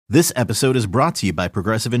This episode is brought to you by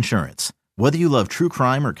Progressive Insurance. Whether you love true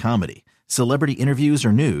crime or comedy, celebrity interviews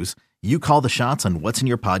or news, you call the shots on what's in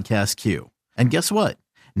your podcast queue. And guess what?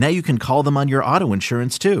 Now you can call them on your auto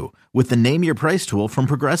insurance too with the Name Your Price tool from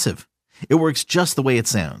Progressive. It works just the way it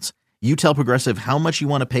sounds. You tell Progressive how much you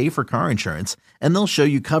want to pay for car insurance, and they'll show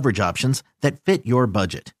you coverage options that fit your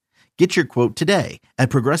budget. Get your quote today at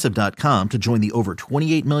Progressive.com to join the over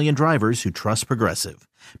 28 million drivers who trust Progressive.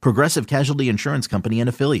 Progressive Casualty Insurance Company and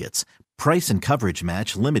Affiliates. Price and coverage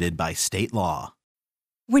match limited by state law.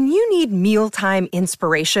 When you need mealtime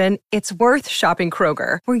inspiration, it's worth shopping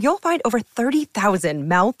Kroger, where you'll find over 30,000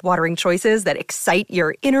 mouth-watering choices that excite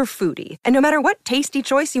your inner foodie. And no matter what tasty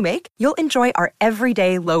choice you make, you'll enjoy our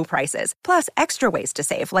everyday low prices, plus extra ways to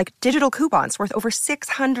save, like digital coupons worth over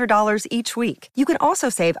 $600 each week. You can also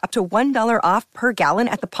save up to $1 off per gallon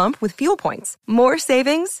at the pump with fuel points. More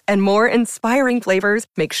savings and more inspiring flavors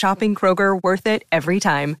make shopping Kroger worth it every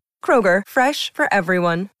time. Kroger, fresh for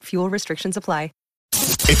everyone. Fuel restrictions apply.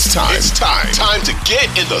 It's time to get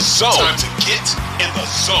in the zone. Time to get in the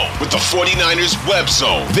zone with the 49ers Web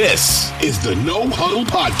Zone. This is the No Huddle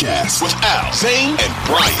Podcast with Al, Zane, and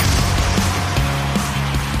Brian.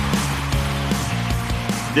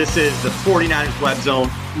 This is the 49ers Web Zone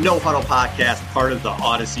No Huddle Podcast, part of the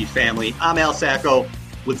Odyssey family. I'm Al Sacco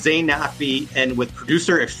with Zane Nachby and with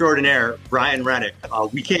producer extraordinaire Brian Rennick.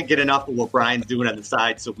 We can't get enough of what Brian's doing on the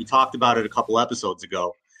side, so we talked about it a couple episodes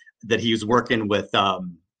ago, that he was working with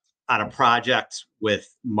on a project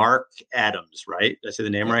with Mark Adams, right? Did I say the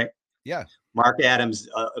name right? Yeah. Mark Adams,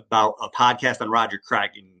 about a podcast on Roger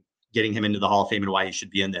Craig and getting him into the Hall of Fame and why he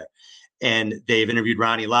should be in there. And they've interviewed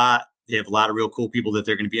Ronnie Lott. They have a lot of real cool people that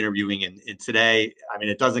they're going to be interviewing. And today, I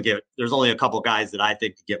mean, there's only a couple guys that I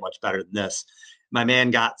think could get much better than this. My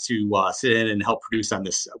man got to sit in and help produce on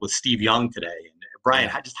this with Steve Young today. And Brian,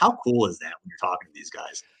 just how cool is that when you're talking to these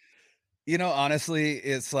guys? You know, honestly,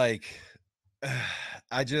 it's like,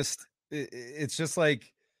 it's just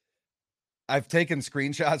like, I've taken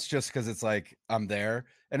screenshots just because it's like, I'm there.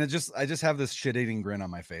 And I just have this shit eating grin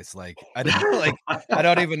on my face. Like, I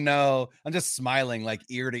don't even know. I'm just smiling like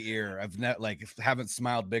ear to ear. Haven't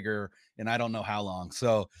smiled bigger and I don't know how long.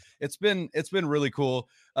 So it's been really cool.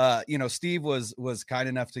 Steve was kind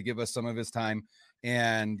enough to give us some of his time,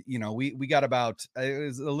 and, we got about, it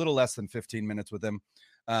was a little less than 15 minutes with him.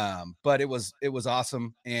 But it was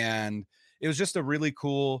awesome. And it was just a really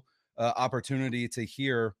cool opportunity to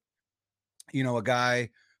hear, a guy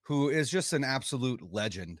who is just an absolute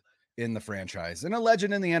legend in the franchise and a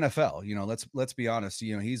legend in the NFL. Let's be honest.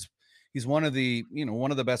 He's one of the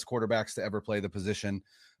best quarterbacks to ever play the position.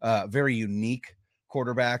 Very unique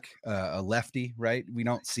quarterback, a lefty, right? We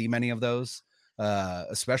don't see many of those,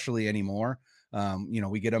 especially anymore.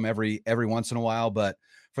 We get them every once in a while, but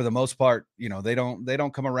for the most part, they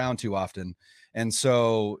don't come around too often. And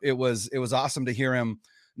so it was awesome to hear him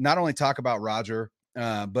not only talk about Roger,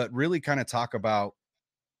 but really kind of talk about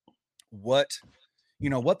what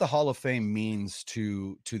the Hall of Fame means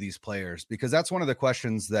to these players, because that's one of the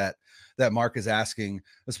questions that Mark is asking,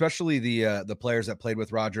 especially the players that played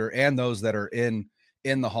with Roger and those that are in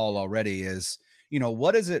the Hall already, is,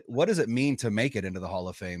 what does it mean to make it into the Hall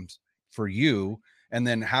of Fame for you? And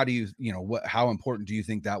then how do you, how important do you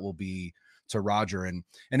think that will be to Roger? And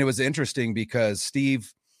it was interesting because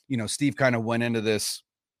Steve kind of went into this.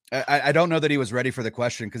 I don't know that he was ready for the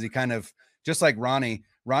question, because he kind of, just like Ronnie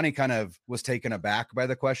kind of was taken aback by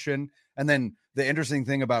the question. And then the interesting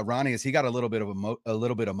thing about Ronnie is he got a little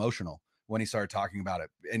bit emotional when he started talking about it.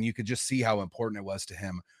 And you could just see how important it was to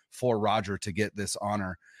him for Roger to get this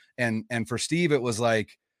honor. And for Steve, it was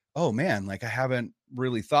like, oh man, like I haven't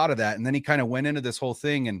really thought of that. And then he kind of went into this whole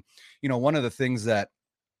thing. And, one of the things that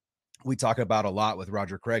we talk about a lot with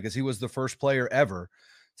Roger Craig is he was the first player ever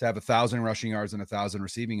to have 1,000 rushing yards and 1,000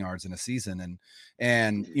 receiving yards in a season.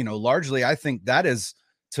 And, largely, I think that is,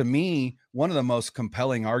 to me, one of the most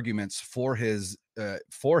compelling arguments for his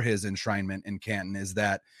enshrinement in Canton, is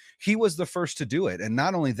that he was the first to do it. And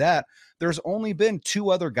not only that, there's only been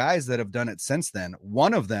 2 other guys that have done it since then.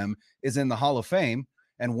 One of them is in the Hall of Fame,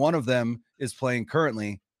 and one of them is playing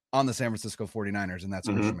currently on the San Francisco 49ers, and that's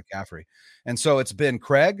Christian McCaffrey. And so it's been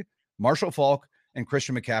Craig, Marshall Faulk, and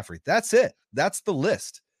Christian McCaffrey. That's it. That's the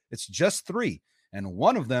list. It's just 3. And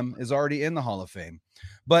one of them is already in the Hall of Fame.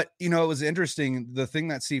 But, it was interesting. The thing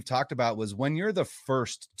that Steve talked about was when you're the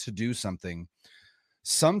first to do something,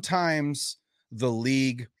 sometimes the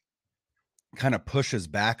league kind of pushes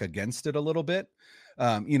back against it a little bit.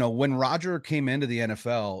 When Roger came into the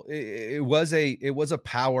NFL, it was a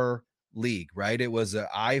power league, right? It was an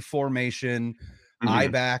I formation, I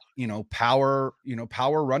back, power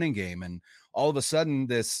running game. And all of a sudden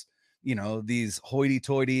this, these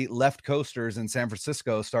hoity-toity left coasters in San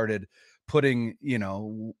Francisco started putting,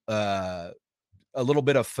 a little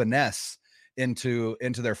bit of finesse into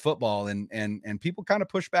their football, and people kind of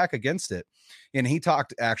push back against it. And he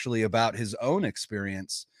talked actually about his own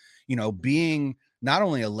experience, being not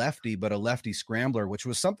only a lefty, but a lefty scrambler, which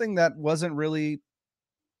was something that wasn't really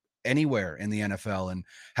anywhere in the NFL, and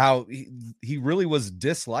how he really was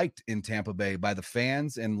disliked in Tampa Bay by the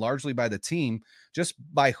fans and largely by the team, just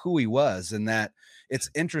by who he was. And that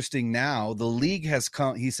it's interesting now, the league has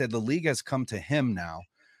come, he said the league has come to him now,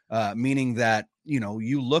 meaning that,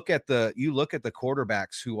 you look at the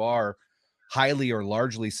quarterbacks who are highly or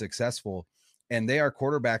largely successful, and they are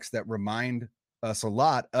quarterbacks that remind us a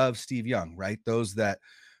lot of Steve Young, right? Those that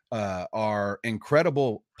are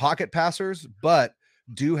incredible pocket passers, but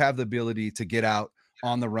do have the ability to get out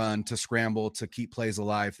on the run, to scramble, to keep plays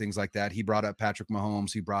alive, things like that. He brought up Patrick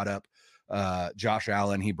Mahomes. He brought up Josh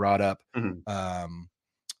Allen. He brought up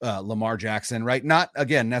Lamar Jackson, right? Not,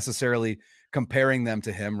 again, necessarily comparing them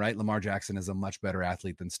to him, right? Lamar Jackson is a much better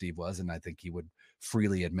athlete than Steve was, and I think he would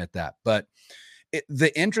freely admit that. But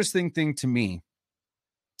the interesting thing to me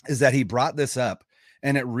is that he brought this up,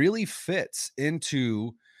 and it really fits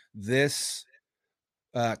into this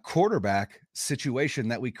quarterback situation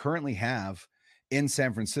that we currently have in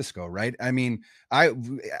San Francisco, right? I mean,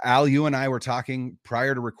 Al, you and I were talking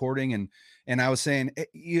prior to recording, and I was saying,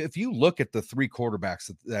 if you look at the three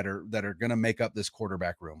quarterbacks that are going to make up this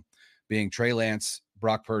quarterback room, being Trey Lance,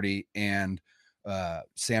 Brock Purdy, and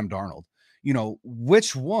Sam Darnold,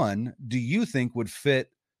 which one do you think would fit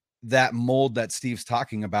that mold that Steve's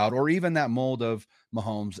talking about, or even that mold of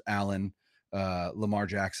Mahomes, Allen, Lamar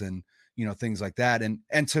Jackson, things like that?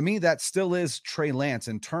 And to me, that still is Trey Lance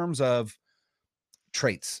in terms of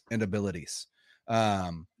traits and abilities.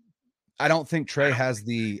 I don't think Trey has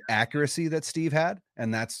the accuracy that Steve had,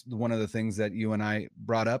 and that's one of the things that you and I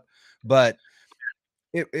brought up. But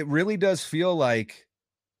it really does feel like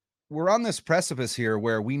we're on this precipice here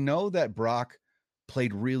where we know that Brock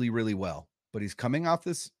played really, really well, but he's coming off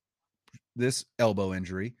this elbow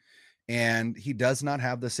injury, and he does not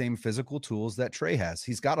have the same physical tools that Trey has.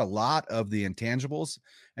 He's got a lot of the intangibles,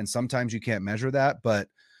 and sometimes you can't measure that. But,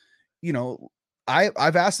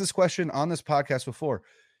 I've asked this question on this podcast before.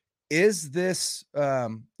 Is this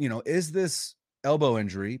elbow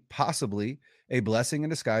injury possibly a blessing in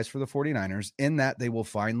disguise for the 49ers, in that they will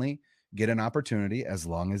finally get an opportunity, as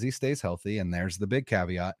long as he stays healthy, and there's the big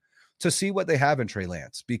caveat, to see what they have in Trey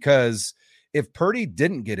Lance? Because if Purdy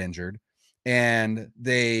didn't get injured and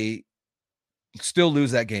they still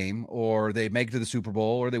lose that game, or they make it to the Super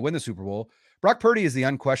Bowl, or they win the Super Bowl, Brock Purdy is the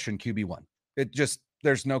unquestioned QB1.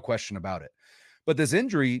 There's no question about it. But this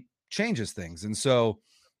injury changes things. And so,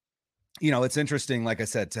 it's interesting, like I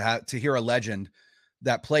said, to hear a legend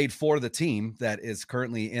that played for the team that is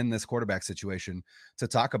currently in this quarterback situation to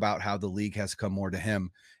talk about how the league has come more to him,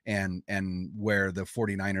 and where the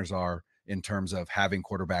 49ers are in terms of having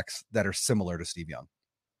quarterbacks that are similar to Steve Young.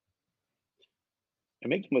 And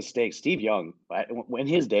make no mistake, Steve Young, in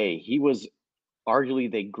his day, he was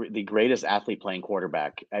arguably the greatest athlete playing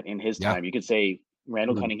quarterback in his time. You could say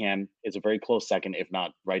Randall Cunningham is a very close second, if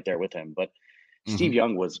not right there with him. But Steve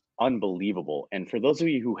Young was unbelievable. And for those of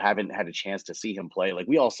you who haven't had a chance to see him play, like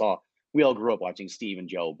we all grew up watching Steve and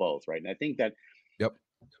Joe both, right? And I think that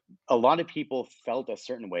a lot of people felt a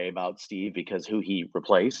certain way about Steve because who he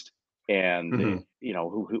replaced, and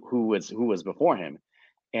who was before him.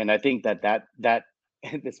 And I think that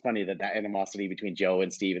it's funny that animosity between Joe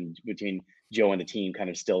and Steve, and between Joe and the team, kind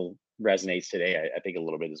of still resonates today. I think a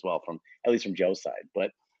little bit as well, at least from Joe's side. But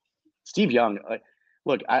Steve Young,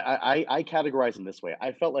 look, I categorize him this way.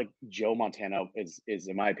 I felt like Joe Montana is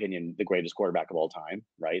in my opinion the greatest quarterback of all time,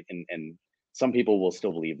 right? And some people will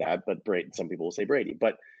still believe that, but some people will say Brady.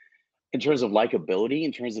 But in terms of likability,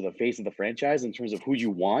 in terms of the face of the franchise, in terms of who you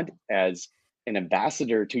want as an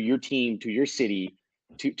ambassador to your team, to your city,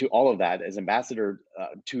 to all of that, as ambassador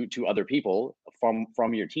to other people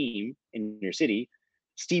from your team in your city,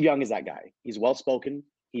 Steve Young is that guy. He's well spoken.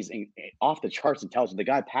 He's off the charts intelligent. The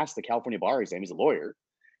guy passed the California bar exam. He's a lawyer,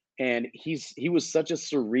 and he was such a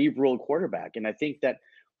cerebral quarterback. And I think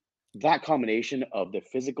that combination of the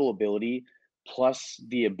physical ability plus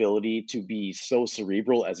the ability to be so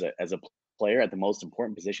cerebral as a player at the most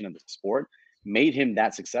important position in the sport made him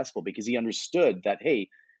that successful, because he understood that, hey,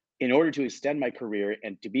 in order to extend my career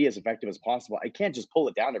and to be as effective as possible, I can't just pull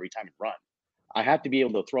it down every time and run. I have to be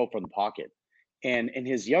able to throw from the pocket. And in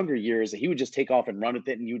his younger years, he would just take off and run with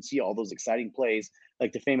it, and you would see all those exciting plays,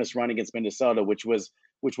 like the famous run against Minnesota, which was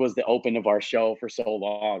the open of our show for so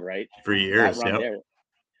long, right? For years, there.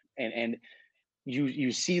 And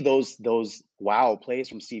you see those wow plays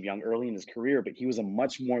from Steve Young early in his career, but he was a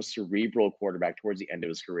much more cerebral quarterback towards the end of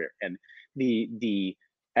his career. And the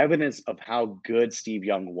evidence of how good Steve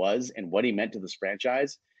Young was and what he meant to this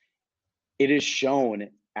franchise, it is shown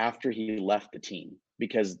after he left the team.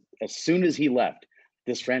 Because as soon as he left,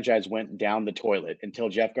 this franchise went down the toilet until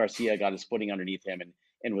Jeff Garcia got his footing underneath him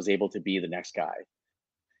and was able to be the next guy.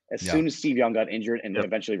 As soon as Steve Young got injured and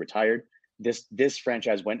eventually retired, this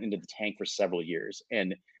franchise went into the tank for several years.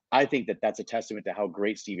 And I think that that's a testament to how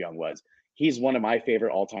great Steve Young was. He's one of my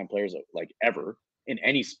favorite all-time players, like, ever in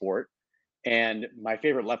any sport, and my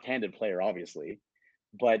favorite left-handed player, obviously.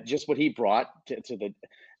 But just what he brought to the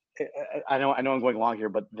I know I'm going long here,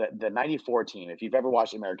 but the 94 team, if you've ever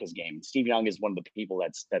watched America's Game, Steve Young is one of the people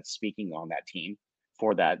that's speaking on that team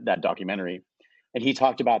for that documentary. And he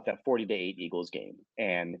talked about that 40-8 Eagles game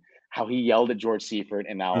and how he yelled at George Seifert,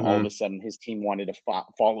 and now all of a sudden his team wanted to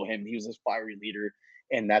follow him. He was this fiery leader,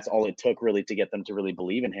 and that's all it took really to get them to really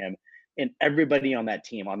believe in him. And everybody on that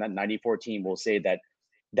team, on that 94 team, will say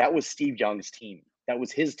that was Steve Young's team. That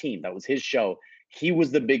was his team. That was his show. He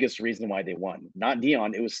was the biggest reason why they won. Not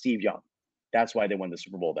Dion, it was Steve Young. That's why they won the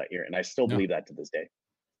Super Bowl that year, and I still believe that to this day.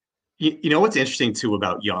 You know what's interesting too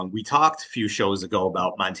about Young? We talked a few shows ago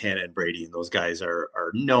about Montana and Brady, and those guys are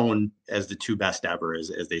known as the two best ever,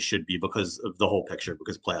 as they should be, because of the whole picture,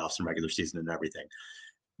 because playoffs and regular season and everything.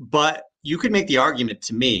 But you could make the argument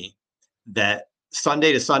to me that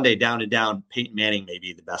Sunday to Sunday, down to down, Peyton Manning may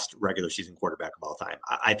be the best regular season quarterback of all time.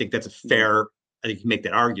 I think that's a fair. I think you can make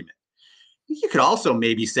that argument. You could also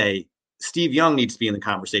maybe say Steve Young needs to be in the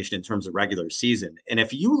conversation in terms of regular season. And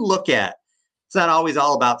if you look at, it's not always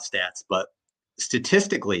all about stats, but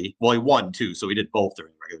statistically, well, he won too. So he did both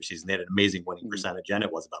during the regular season. They had an amazing winning percentage, and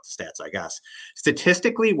it was about the stats, I guess.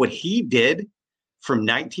 Statistically, what he did from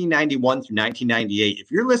 1991 through 1998,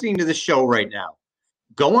 if you're listening to this show right now,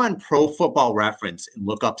 go on Pro Football Reference and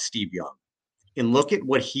look up Steve Young and look at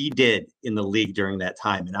what he did in the league during that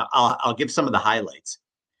time. And I'll give some of the highlights.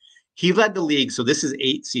 He led the league. So this is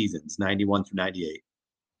 8 seasons, 91 through 98.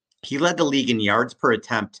 He led the league in yards per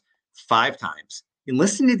attempt 5 times. And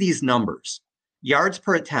listen to these numbers. Yards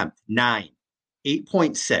per attempt, 9,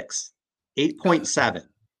 8.6, 8.7,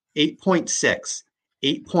 8.6,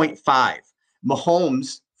 8.5.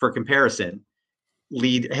 Mahomes, for comparison,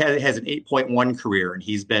 has an 8.1 career, and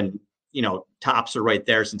he's been, tops are right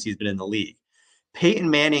there since he's been in the league. Peyton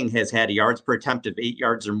Manning has had a yards per attempt of 8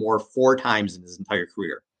 yards or more 4 times in his entire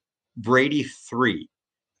career. Brady 3.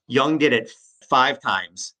 Young did it 5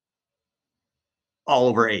 times, all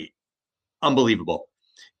over 8. Unbelievable.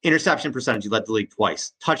 Interception percentage, he led the league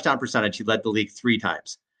twice. Touchdown percentage, he led the league 3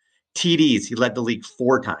 times. TDs, he led the league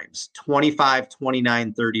 4 times. 25,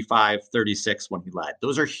 29, 35, 36 when he led.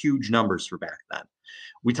 Those are huge numbers for back then.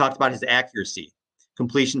 We talked about his accuracy.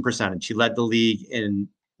 Completion percentage, he led the league in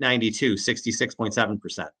 92,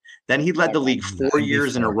 66.7%. Then he led the league 4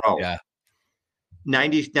 years in a row. Yeah.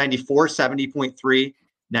 94, 70.3,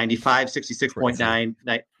 95,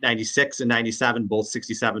 66.9, 96, and 97, both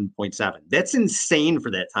 67.7. That's insane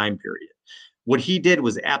for that time period. What he did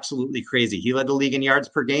was absolutely crazy. He led the league in yards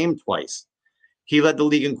per game twice. He led the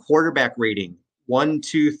league in quarterback rating 1,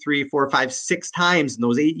 2, 3, 4, 5, 6 times in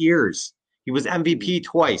those 8 years. He was MVP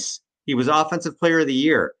twice. He was Offensive Player of the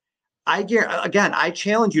Year. I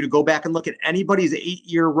challenge you to go back and look at anybody's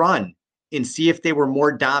 8-year run and see if they were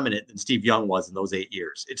more dominant than Steve Young was in those 8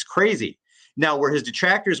 years. It's crazy. Now, where his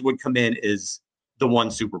detractors would come in is the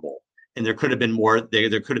one Super Bowl, and there could have been more.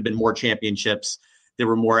 There could have been more championships. There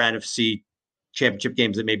were more NFC championship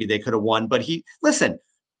games that maybe they could have won. But listen,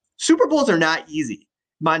 Super Bowls are not easy.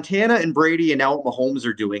 Montana and Brady and now what Mahomes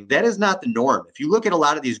are doing, that is not the norm. If you look at a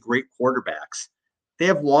lot of these great quarterbacks, they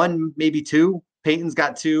have 1, maybe 2. Peyton's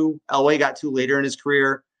got 2. Elway got 2 later in his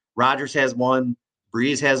career. Rodgers has 1.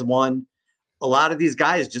 Breeze has 1. A lot of these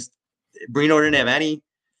guys Brino didn't have any.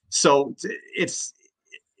 So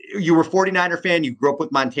you were a 49er fan, you grew up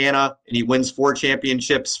with Montana, and he wins 4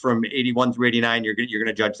 championships from 81 through 89. You're going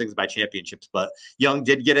to judge things by championships, but Young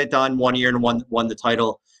did get it done 1 year and won the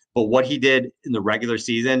title. But what he did in the regular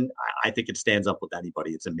season, I think it stands up with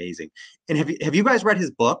anybody. It's amazing. And have you guys read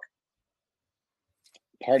his book?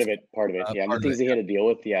 Part of it. Yeah. And the things he had to deal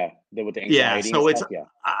with. Yeah. With the anxiety. Yeah. So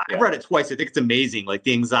I've read it twice. I think it's amazing. Like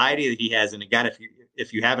the anxiety that he has. And again,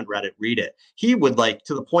 if you haven't read it, read it. He would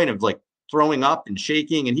to the point of throwing up and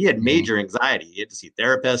shaking, and he had major anxiety. He had to see a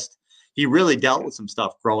therapist. He really dealt with some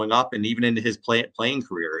stuff growing up and even into his playing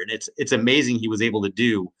career. And it's amazing he was able to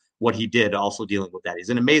do what he did, also dealing with that. He's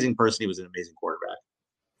an amazing person. He was an amazing quarterback.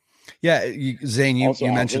 Yeah. Zane, you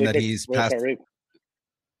mentioned that he's passed.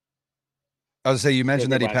 I was saying, you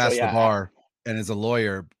mentioned that he passed the bar. and is a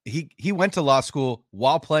lawyer. He went to law school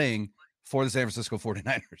while playing for the San Francisco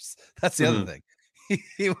 49ers. That's the other thing.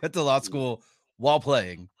 He went to law school while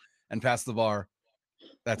playing and passed the bar.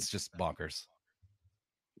 That's just bonkers.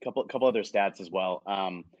 Couple other stats as well.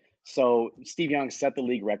 So Steve Young set the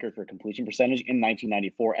league record for completion percentage in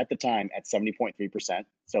 1994 at the time at 70.3%.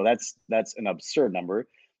 So that's an absurd number.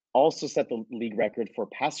 Also set the league record for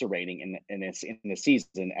passer rating in the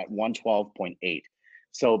season at 112.8.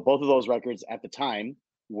 So both of those records at the time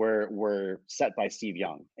were set by Steve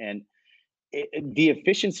Young. And the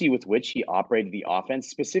efficiency with which he operated the offense,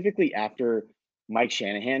 specifically after Mike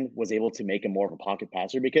Shanahan was able to make him more of a pocket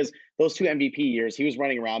passer, because those 2 MVP years, he was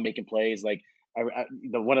running around making plays. Like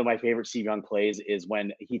one of my favorite Steve Young plays is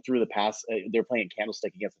when he threw the pass. They're playing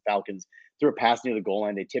Candlestick against the Falcons, threw a pass near the goal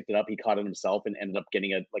line. They tipped it up. He caught it himself and ended up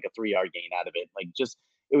getting a 3-yard gain out of it.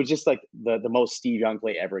 It was just like the most Steve Young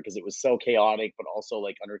play ever, because it was so chaotic, but also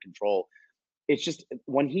like under control. It's just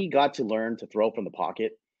when he got to learn to throw from the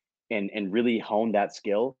pocket and really hone that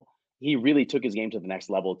skill, he really took his game to the next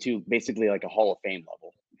level, to basically like a Hall of Fame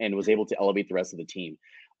level, and was able to elevate the rest of the team.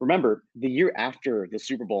 Remember, the year after the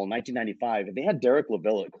Super Bowl in 1995, they had Derek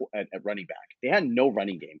LaVille at running back. They had no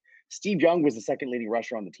running game. Steve Young was the second leading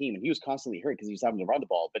rusher on the team, and he was constantly hurt because he was having to run the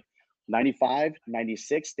ball. But 95,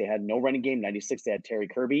 96, they had no running game. 96, they had Terry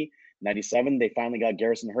Kirby. 97, they finally got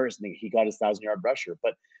Garrison Hurst, and he got his 1,000-yard rusher.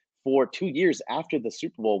 But for 2 years after the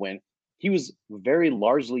Super Bowl win, he was very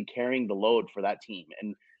largely carrying the load for that team,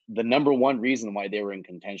 and the number one reason why they were in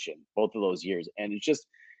contention both of those years. And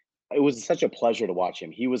it was such a pleasure to watch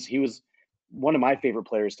him. He was one of my favorite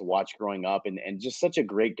players to watch growing up, and just such a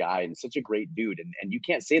great guy and such a great dude. And you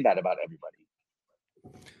can't say that about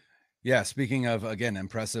everybody. Yeah. Speaking of, again,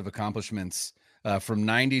 impressive accomplishments, from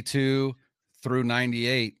 92 through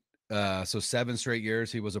 98. So 7 straight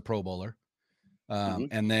years, he was a Pro Bowler.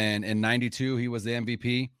 And then in 92, he was the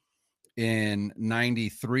MVP. In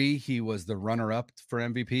 93, he was the runner-up for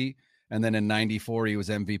MVP. And then in 94, he was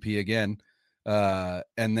MVP again.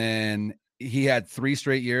 And then he had 3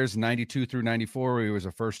 straight years, 92 through 94, where he was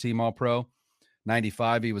a first-team All-Pro.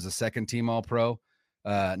 95, he was a second-team All-Pro.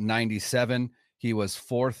 97, he was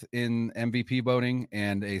 4th in MVP voting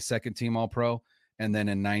and a second-team All-Pro. And then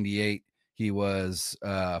in 98, he was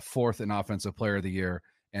 4th in Offensive Player of the Year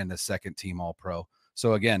and a second-team All-Pro.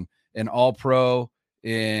 So again, an All-Pro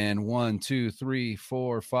in 1, 2, 3,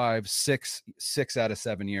 4, 5, 6 out of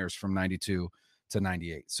 7 years from 92 to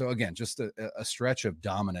 98. So again, just a stretch of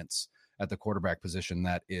dominance at the quarterback position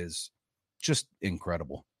that is just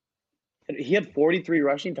incredible. He had 43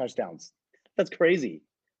 rushing touchdowns. That's crazy.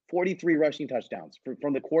 43 rushing touchdowns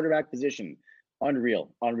from the quarterback position. Unreal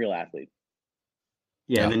athlete.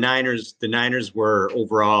 Yeah, and the Niners were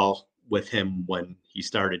overall with him when he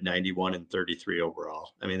started 91 and 33 overall.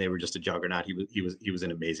 I mean, they were just a juggernaut. He was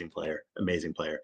an amazing player.